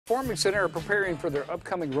Performance Center are preparing for their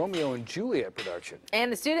upcoming Romeo and Juliet production.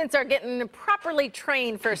 And the students are getting properly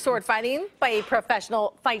trained for sword fighting by a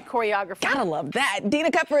professional fight choreographer. Gotta love that.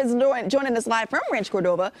 Dina Kupfer is joining us live from Ranch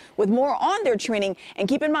Cordova with more on their training. And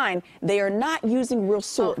keep in mind, they are not using real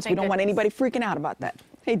swords. We don't want anybody freaking out about that.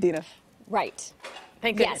 Hey, Dina. Right.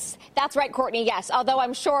 Thank goodness. Yes, that's right, Courtney. Yes, although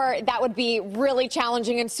I'm sure that would be really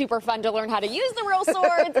challenging and super fun to learn how to use the real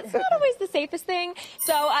swords. It's not always the safest thing.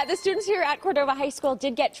 So the students here at Cordova High School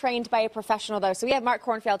did get trained by a professional, though. So we have Mark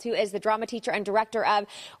Kornfeld, who is the drama teacher and director of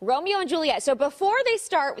Romeo and Juliet. So before they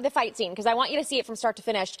start with the fight scene, because I want you to see it from start to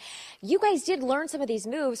finish, you guys did learn some of these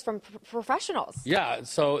moves from professionals. Yeah,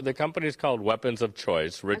 so the company is called Weapons of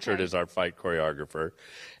Choice. Richard is our fight choreographer.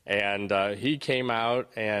 And he came out,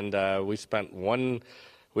 and we spent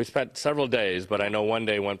several days, but I know one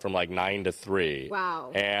day went from like 9 to 3.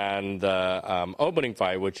 Wow. And the opening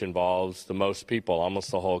fight, which involves the most people, almost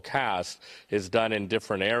the whole cast, is done in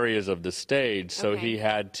different areas of the stage. So he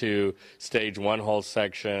had to stage one whole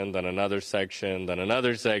section, then another section, then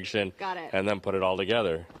another section. Got it. And then put it all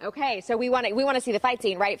together. Okay, so we want to see the fight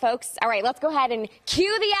scene, right, folks? All right, let's go ahead and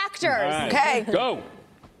cue the actors. Right. Okay. Go.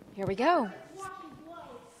 Here we go.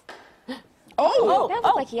 Oh, that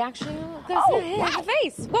looks like he actually hit the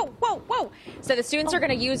face. Whoa, whoa, whoa. So the students are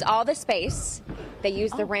going to use all the space. They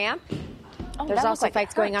use the ramp. There's also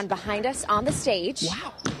fights going on behind us on the stage.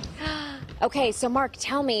 Wow. Okay, so Mark,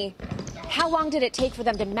 tell me, how long did it take for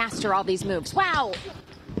them to master all these moves? Wow.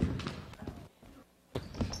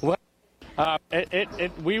 Well,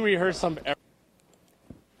 we rehearse some every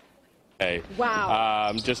day.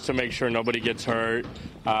 Wow. Just to make sure nobody gets hurt.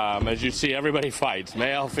 As you see, everybody fights,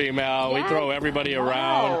 male, female. We throw everybody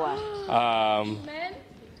around.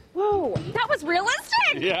 Whoa, that was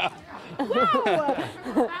realistic. Yeah.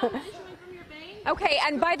 Whoa. Okay,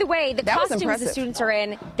 and by the way, the costumes the students are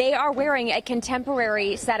in, they are wearing a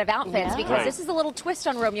contemporary set of outfits because this is a little twist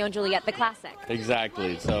on Romeo and Juliet, the classic.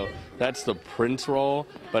 Exactly. So that's the prince role,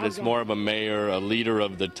 but it's more of a mayor, a leader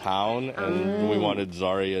of the town, and we wanted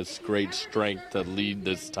Zaria's great strength to lead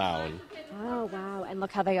this town. Oh, wow. And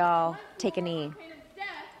look how they all take a knee.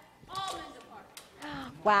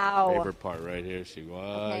 Wow. Favorite part right here, she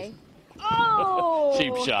was. Okay. Oh!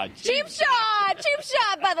 Cheap shot. Cheap shot! Cheap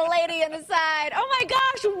shot by the lady on the side. Oh my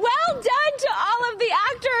gosh, well done to all of the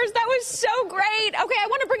actors. That was so great. Okay, I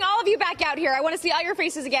want to bring all of you back out here. I want to see all your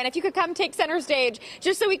faces again. If you could come take center stage,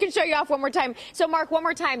 just so we can show you off one more time. So Mark, one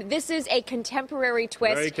more time. This is a contemporary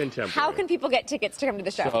twist. Very contemporary. How can people get tickets to come to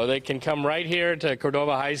the show? So they can come right here to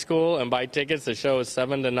Cordova High School and buy tickets. The show is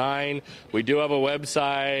 7 to 9. We do have a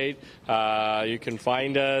website. You can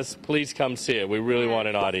find us. Please come see it. We really want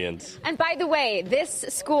an audience. And by the way, this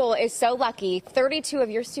school is so lucky. 32 of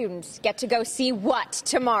your students get to go see what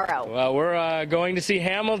tomorrow? Well, we're going to see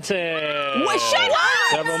Hamilton. What? Shut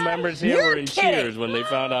up! Several members here were in tears when they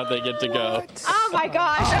found out they get to go. Oh my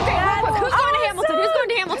gosh. Okay, who's going to Hamilton? Who's going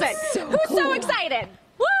to Hamilton? Who's so excited?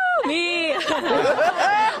 Woo! Me.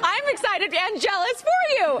 I'm excited and jealous for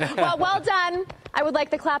you. Well done. I would like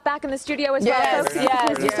the clap back in the studio as well, folks.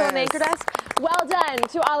 Yes, you're still on the anchor desk. Well done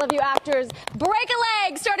to all of you actors. Break a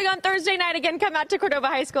leg starting on Thursday night. Again, come out to Cordova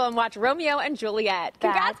High School and watch Romeo and Juliet.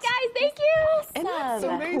 Congrats, guys. Thank you. And that's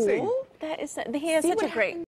amazing. That is, he has such a great